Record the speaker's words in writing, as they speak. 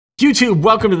YouTube,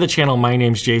 welcome to the channel. My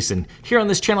name's Jason. Here on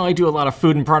this channel, I do a lot of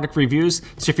food and product reviews.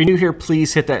 So if you're new here,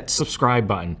 please hit that subscribe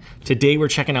button. Today, we're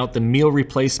checking out the meal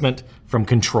replacement from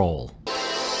Control.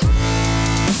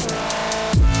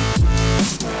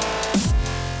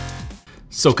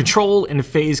 So Control and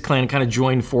FaZe Clan kind of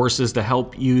joined forces to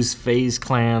help use FaZe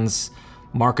Clan's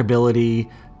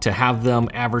markability to have them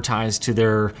advertise to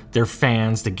their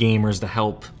fans, the gamers, to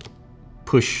help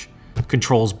push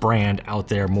Control's brand out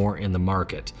there more in the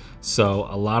market. So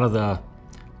a lot of the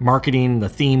marketing, the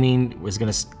theming was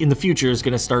in the future is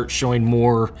gonna start showing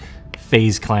more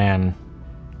FaZe Clan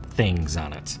things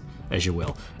on it, as you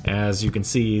will. As you can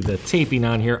see, the taping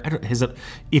on here,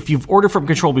 if you've ordered from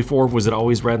Control before, was it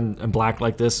always red and black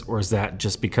like this, or is that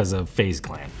just because of FaZe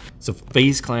Clan? So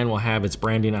FaZe Clan will have its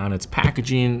branding on its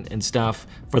packaging and stuff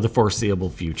for the foreseeable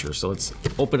future. So let's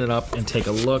open it up and take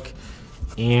a look.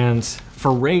 And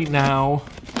for right now,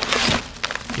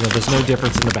 you know, there's no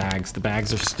difference in the bags. The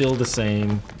bags are still the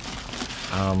same.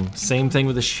 Same thing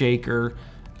with the shaker.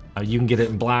 You can get it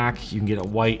in black, you can get it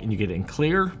white, and you get it in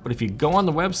clear. But if you go on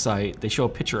the website, they show a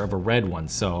picture of a red one.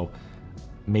 So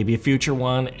maybe a future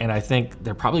one. And I think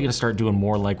they're probably gonna start doing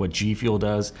more like what G Fuel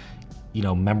does. You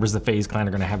know, members of FaZe Clan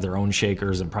are gonna have their own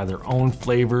shakers and probably their own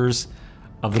flavors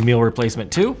of the meal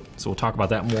replacement too. So we'll talk about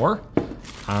that more.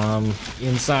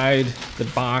 Inside the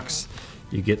box,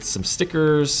 you get some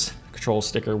stickers, Control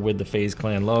sticker with the FaZe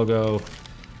Clan logo.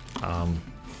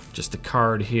 Just a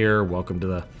card here. Welcome to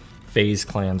the FaZe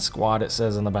Clan squad, it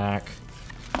says on the back.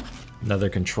 Another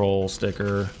Control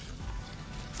sticker.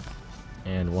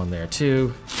 And one there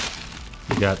too.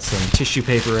 You got some tissue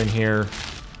paper in here.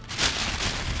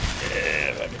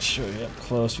 If I can show you up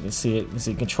close, you can see it. You can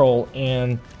see Control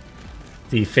and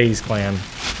the FaZe Clan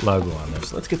logo on there.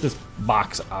 So let's get this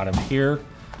box out of here.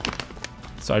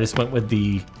 So I just went with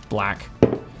the black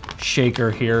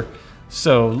shaker here.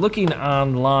 So looking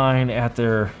online at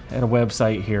a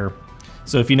website here.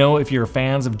 So if you're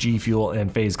fans of G Fuel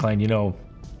and FaZe Clan, you know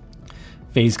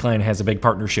FaZe Clan has a big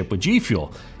partnership with G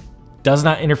Fuel. Does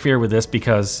not interfere with this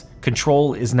because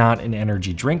Control is not an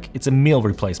energy drink, it's a meal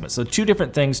replacement. So two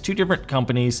different things, two different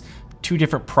companies, two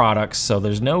different products, so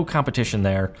there's no competition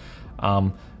there.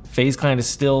 FaZe Clan is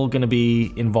still going to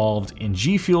be involved in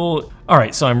G Fuel. All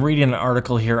right, so I'm reading an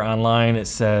article here online. It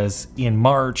says, in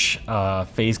March,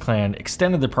 FaZe Clan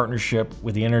extended the partnership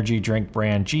with the energy drink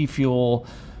brand G Fuel.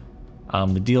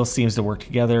 The deal seems to work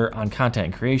together on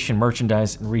content creation,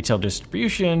 merchandise, and retail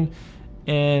distribution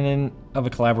and of a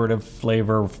collaborative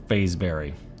flavor, FaZe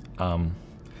Berry.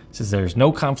 Says there's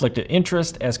no conflict of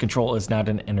interest as Control is not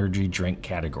an energy drink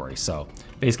category. So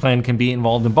FaZe Clan can be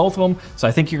involved in both of them. So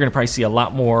I think you're gonna probably see a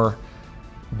lot more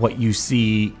what you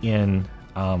see in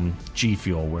G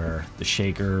Fuel, where the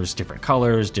shakers, different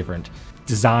colors, different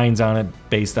designs on it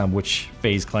based on which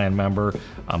FaZe Clan member.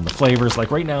 The flavors, like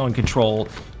right now in Control,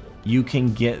 you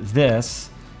can get this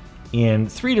in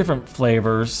 3 different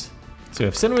flavors. So you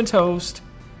have Cinnamon Toast,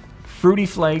 Fruity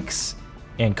Flakes,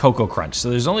 and Cocoa Crunch. So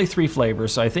there's only 3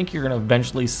 flavors, so I think you're gonna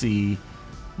eventually see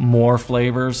more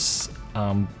flavors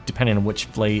depending on which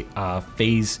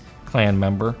FaZe Clan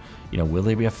member. You know, will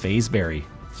there be a FaZe Berry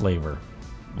flavor?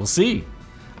 We'll see.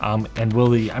 And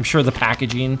I'm sure the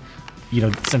packaging, you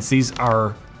know, since these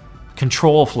are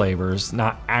Control flavors,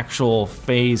 not actual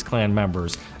FaZe Clan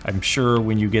members, I'm sure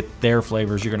when you get their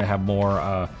flavors, you're gonna have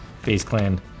more FaZe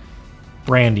Clan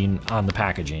branding on the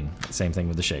packaging. Same thing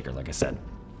with the shaker, like I said.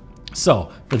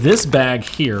 So for this bag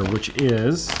here, which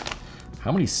is,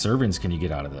 how many servings can you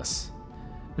get out of this?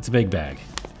 It's a big bag,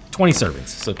 20 servings.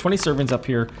 So 20 servings up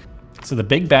here. So the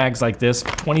big bags like this,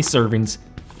 20 servings,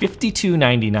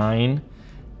 $52.99.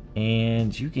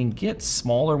 And you can get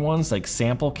smaller ones like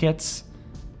sample kits.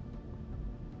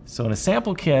 So in a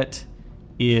sample kit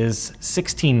is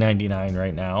 $16.99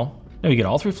 right now. Now you get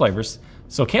all 3 flavors.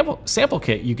 So sample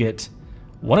kit, you get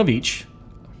 1 of each.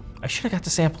 I should have got the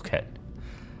sample kit.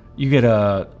 You get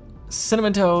a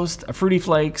Cinnamon Toast, a Fruity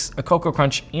Flakes, a Cocoa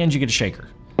Crunch, and you get a shaker.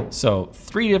 So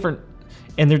 3 different,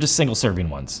 and they're just single serving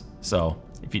ones. So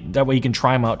that way you can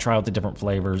try them out, try out the different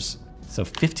flavors. So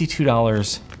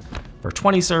 $52 for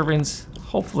 20 servings.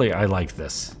 Hopefully I like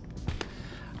this.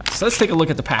 So let's take a look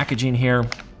at the packaging here.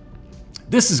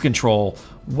 This is Control.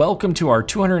 Welcome to our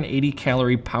 280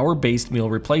 calorie power-based meal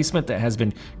replacement that has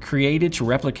been created to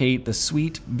replicate the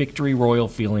sweet Victory Royal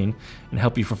feeling and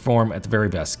help you perform at the very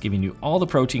best, giving you all the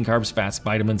protein, carbs, fats,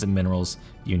 vitamins, and minerals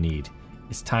you need.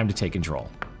 It's time to take control.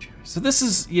 So this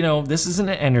is, you know, this isn't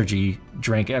an energy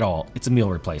drink at all. It's a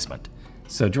meal replacement.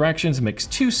 So directions: mix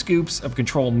 2 scoops of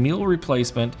Control meal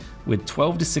replacement with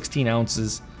 12 to 16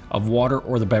 ounces of water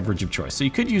or the beverage of choice. So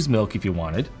you could use milk if you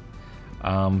wanted.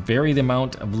 Vary the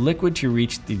amount of liquid to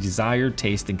reach the desired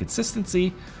taste and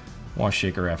consistency. Wash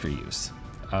shaker after use.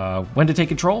 When to take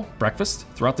control? Breakfast,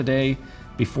 throughout the day,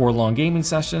 before long gaming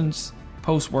sessions,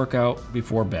 post-workout,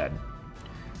 before bed.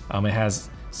 It has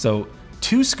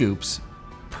 2 scoops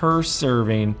per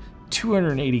serving,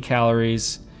 280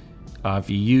 calories. If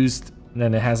you used,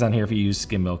 then it has on here if you use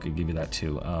skim milk, it'll give you that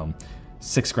too.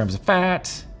 6 grams of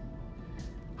fat,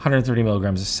 130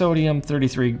 milligrams of sodium,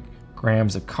 33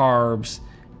 grams of carbs,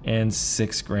 and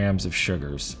 6 grams of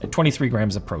sugars, and 23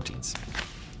 grams of proteins.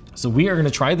 So we are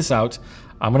gonna try this out.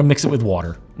 I'm gonna mix it with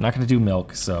water. I'm not gonna do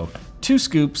milk, so 2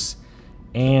 scoops,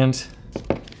 and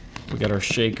we got our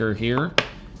shaker here.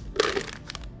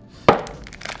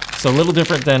 So a little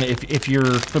different than if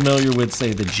you're familiar with,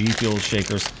 say, the G Fuel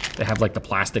shakers that have like the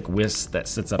plastic whisk that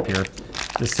sits up here.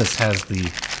 This just has the,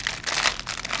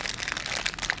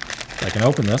 I can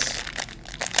open this,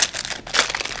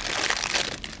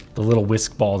 the little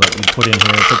whisk ball that you put in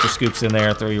here, put your scoops in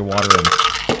there, throw your water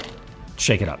in,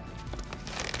 shake it up.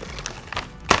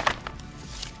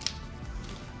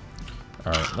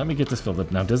 All right, let me get this filled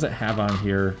up. Now, does it have on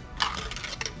here?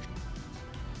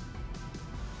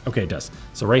 Okay, it does.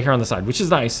 So right here on the side, which is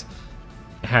nice,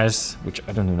 it has, which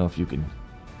I don't even know if you can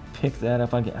pick that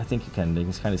up. I think you can. You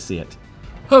can kind of see it.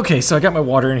 Okay, so I got my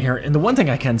water in here, and the one thing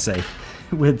I can say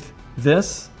with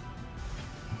this,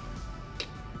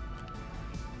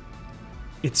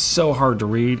 it's so hard to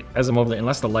read as I'm over there,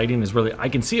 unless the lighting is really, I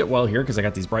can see it well here because I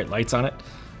got these bright lights on it,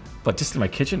 but just in my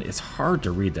kitchen, it's hard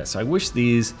to read that. So I wish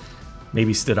these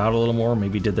maybe stood out a little more,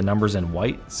 maybe did the numbers in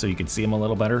white so you can see them a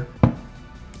little better.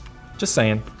 Just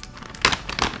saying.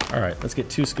 All right, let's get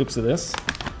 2 scoops of this.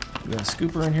 We got a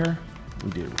scooper in here?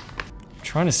 We do. I'm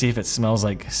trying to see if it smells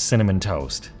like cinnamon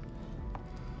toast.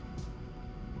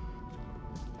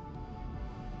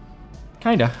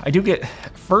 Kinda. I do get,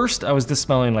 first I was just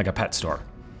smelling like a pet store.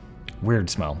 Weird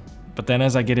smell. But then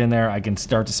as I get in there, I can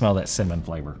start to smell that cinnamon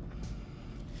flavor.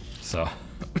 So.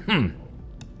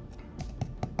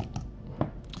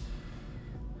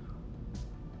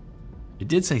 It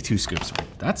did say 2 scoops.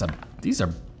 These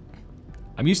are,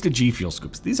 I'm used to G Fuel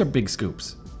scoops. These are big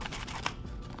scoops.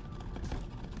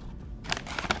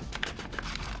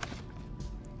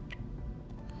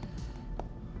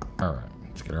 All right,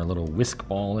 let's get our little whisk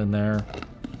ball in there.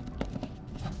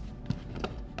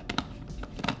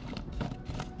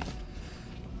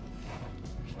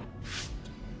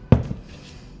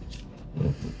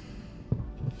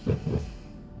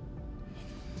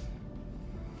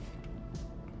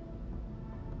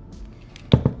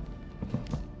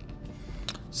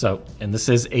 So, and this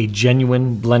is a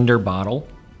genuine blender bottle.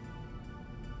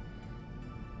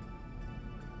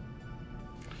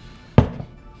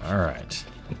 All right.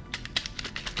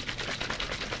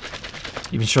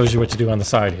 Even shows you what to do on the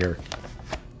side here.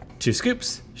 2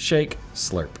 scoops, shake,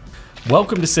 slurp.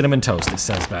 Welcome to Cinnamon Toast, it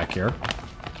says back here.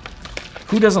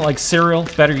 Who doesn't like cereal?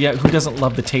 Better yet, who doesn't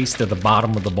love the taste of the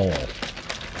bottom of the bowl?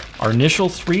 Our initial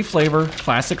 3-flavor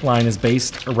classic line is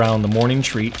based around the morning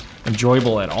treat.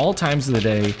 Enjoyable at all times of the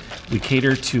day, we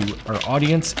cater to our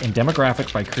audience and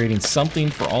demographic by creating something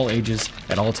for all ages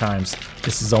at all times.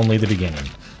 This is only the beginning.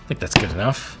 I think that's good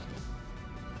enough.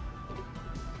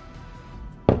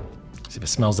 See if it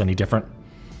smells any different.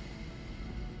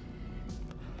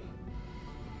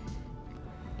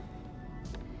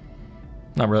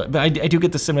 Not really, but I do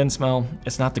get the cinnamon smell.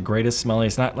 It's not the greatest smelling.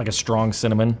 It's not like a strong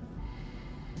cinnamon.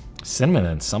 Cinnamon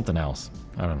and something else.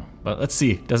 I don't know. But let's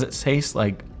see. Does it taste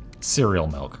like cereal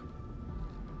milk?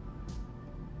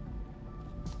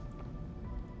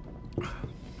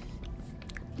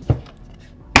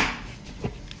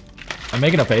 I'm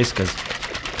making a face because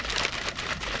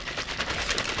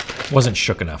I wasn't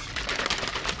shook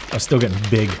enough. I was still getting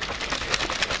big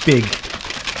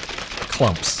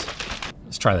clumps.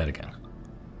 Let's try that again.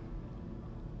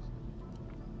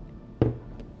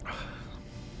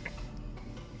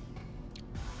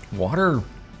 Water,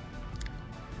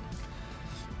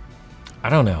 I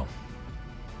don't know.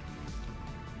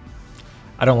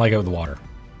 I don't like it with water.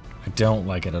 I don't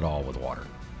like it at all with water.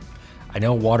 I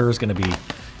know water is going to be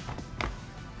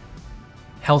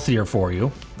healthier for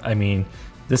you. I mean,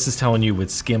 this is telling you with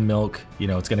skim milk, you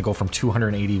know, it's going to go from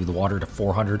 280 with water to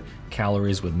 400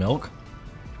 calories with milk.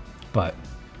 But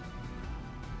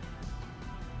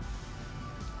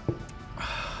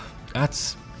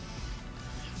that's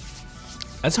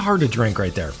hard to drink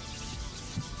right there.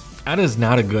 That is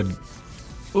not a good,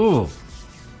 ooh.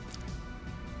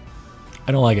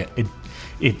 I don't like it.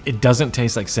 It doesn't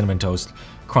taste like Cinnamon Toast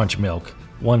Crunch milk.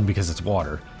 One, because it's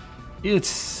water.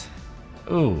 It's,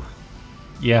 ooh,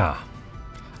 yeah.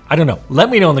 I don't know. Let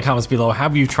me know in the comments below.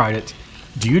 Have you tried it?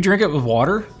 Do you drink it with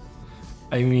water?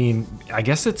 I mean, I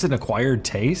guess it's an acquired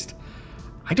taste.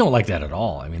 I don't like that at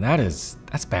all. I mean,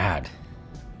 that's bad.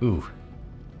 Ooh.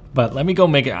 But let me go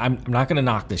make it. I'm not gonna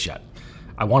knock this yet.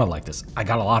 I wanna like this. I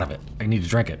got a lot of it. I need to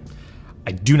drink it.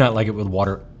 I do not like it with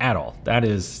water at all.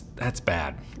 That's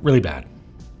bad, really bad.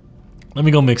 Let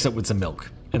me go mix it with some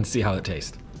milk and see how it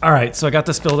tastes. All right, so I got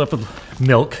this filled up with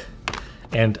milk,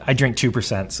 and I drink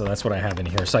 2%, so that's what I have in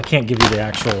here. So I can't give you the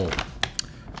actual,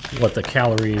 what the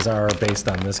calories are based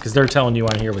on this, because they're telling you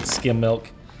on here with skim milk.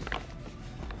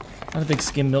 Not a big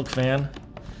skim milk fan.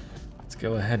 Let's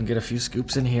go ahead and get a few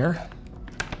scoops in here.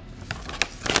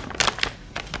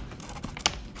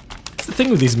 That's the thing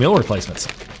with these meal replacements.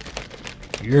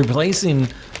 You're replacing,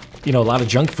 a lot of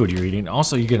junk food you're eating.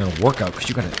 Also, you're getting a workout because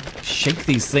you gotta shake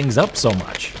these things up so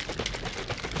much.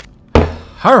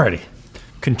 Alrighty.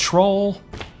 Control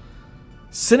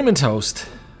cinnamon toast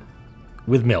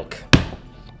with milk.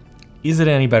 Is it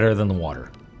any better than the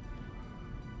water?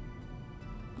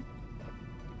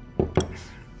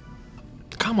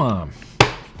 Come on.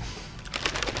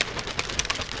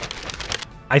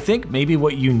 I think maybe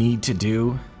what you need to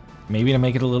do, maybe to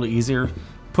make it a little easier,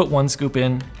 put one scoop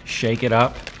in, shake it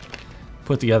up,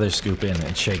 put the other scoop in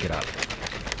and shake it up.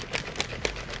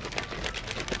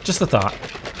 Just a thought.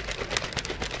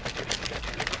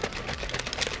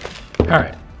 All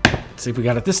right, let's see if we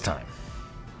got it this time.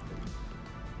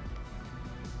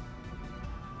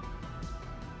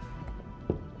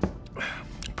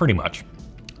 Pretty much.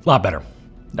 A lot better.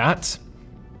 That's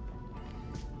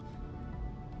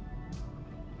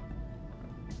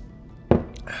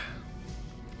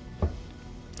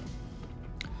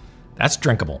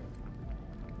drinkable.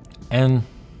 And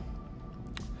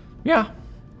yeah,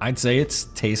 I'd say it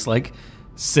tastes like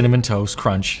Cinnamon Toast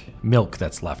Crunch milk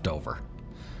that's left over.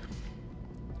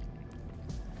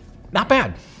 Not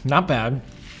bad, not bad.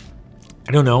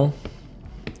 I don't know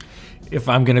if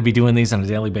I'm gonna be doing these on a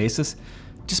daily basis,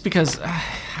 just because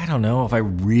I don't know if I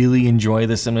really enjoy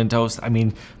the Cinnamon Toast. I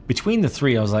mean, between the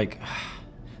three, I was like,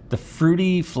 the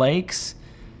Fruity Flakes,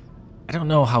 I don't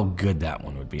know how good that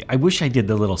one would be. I wish I did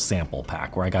the little sample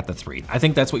pack where I got the 3. I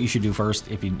think that's what you should do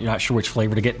first. If you're not sure which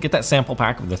flavor to get that sample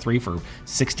pack of the 3 for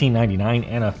 $16.99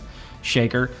 and a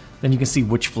shaker. Then you can see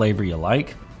which flavor you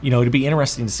like. It'd be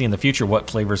interesting to see in the future what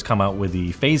flavors come out with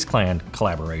the FaZe Clan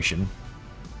collaboration.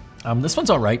 This one's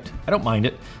all right. I don't mind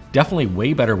it. Definitely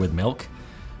way better with milk.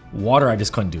 Water I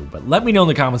just couldn't do. But let me know in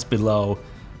the comments below.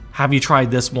 Have you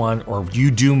tried this one, or do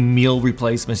you do meal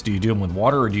replacements? Do you do them with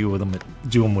water, or do you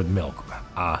do them with milk?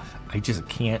 I just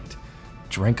can't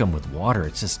drink them with water.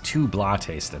 It's just too blah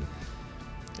tasting.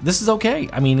 This is okay.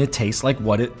 I mean, it tastes like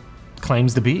what it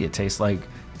claims to be. It tastes like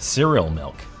cereal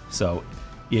milk. So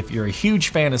if you're a huge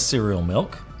fan of cereal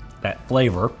milk, that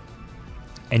flavor,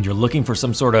 and you're looking for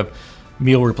some sort of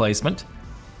meal replacement,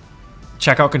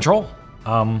 check out Control.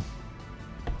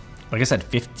 Like I said,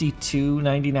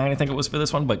 $52.99 I think it was for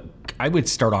this one, but I would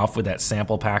start off with that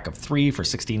sample pack of 3 for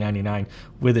 $16.99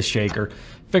 with a shaker.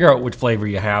 Figure out which flavor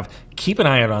you have. Keep an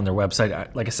eye out on their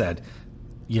website. Like I said,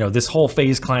 this whole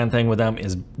FaZe Clan thing with them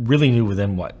is really new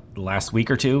within, the last week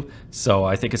or two? So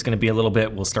I think it's going to be a little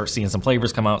bit. We'll start seeing some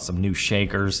flavors come out, some new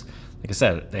shakers. Like I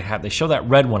said, they show that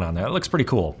red one on there. It looks pretty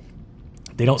cool.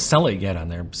 They don't sell it yet on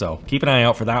there, so keep an eye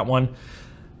out for that one.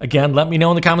 Again, let me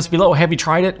know in the comments below. Have you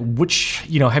tried it?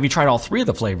 Have you tried all 3 of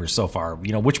the flavors so far?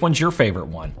 Which one's your favorite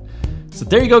one? So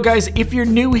there you go, guys. If you're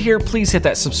new here, please hit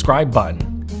that subscribe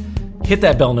button. Hit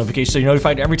that bell notification so you're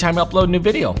notified every time I upload a new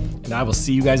video. And I will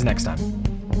see you guys next time.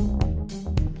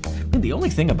 The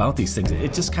only thing about these things,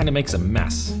 it just kind of makes a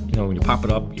mess. When you pop it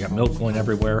up, you got milk going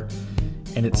everywhere.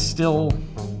 And it's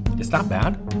not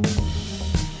bad.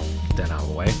 Get that out of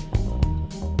the way.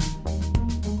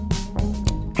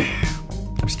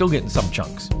 Still getting some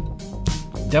chunks.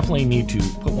 Definitely need to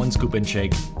put one scoop in,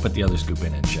 shake, put the other scoop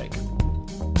in and shake.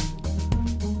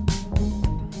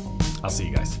 I'll see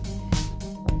you guys.